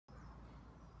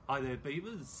Hi there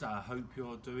Beavers, I hope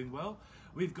you're doing well.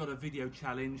 We've got a video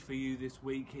challenge for you this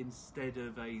week instead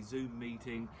of a Zoom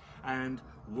meeting, and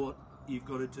what you've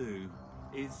got to do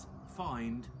is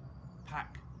find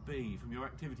pack B from your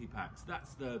activity packs.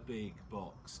 That's the big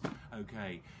box.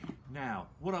 Okay, now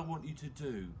what I want you to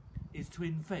do is to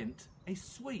invent a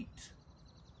sweet.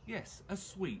 Yes, a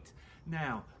sweet.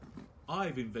 Now,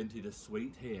 I've invented a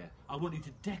sweet here. I want you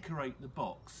to decorate the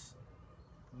box.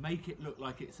 Make it look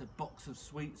like it's a box of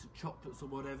sweets, of chocolates or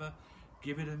whatever.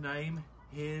 Give it a name.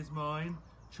 Here's mine.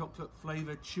 Chocolate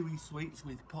flavour chewy sweets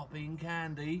with popping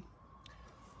candy.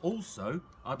 Also,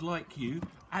 I'd like you,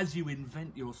 as you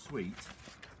invent your sweet,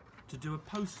 to do a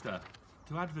poster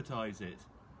to advertise it.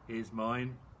 Here's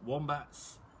mine.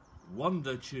 Wombats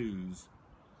Wonder Chews.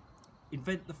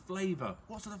 Invent the flavour.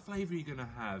 What sort of flavour are you going to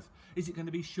have? Is it going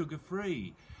to be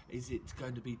sugar-free? Is it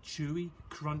going to be chewy,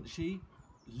 crunchy,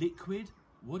 liquid?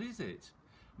 What is it?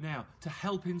 Now, to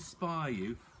help inspire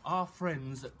you, our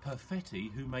friends at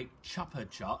Perfetti, who make Chupa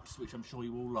Chups, which I'm sure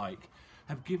you all like,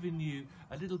 have given you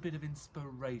a little bit of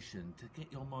inspiration to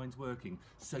get your minds working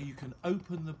so you can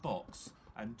open the box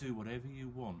and do whatever you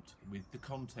want with the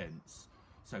contents.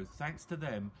 So thanks to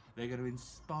them, they're going to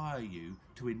inspire you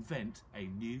to invent a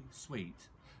new sweet.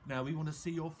 Now we want to see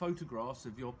your photographs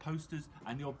of your posters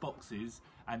and your boxes,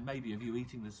 and maybe of you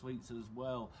eating the sweets as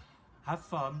well. Have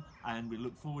fun, and we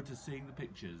look forward to seeing the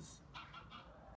pictures.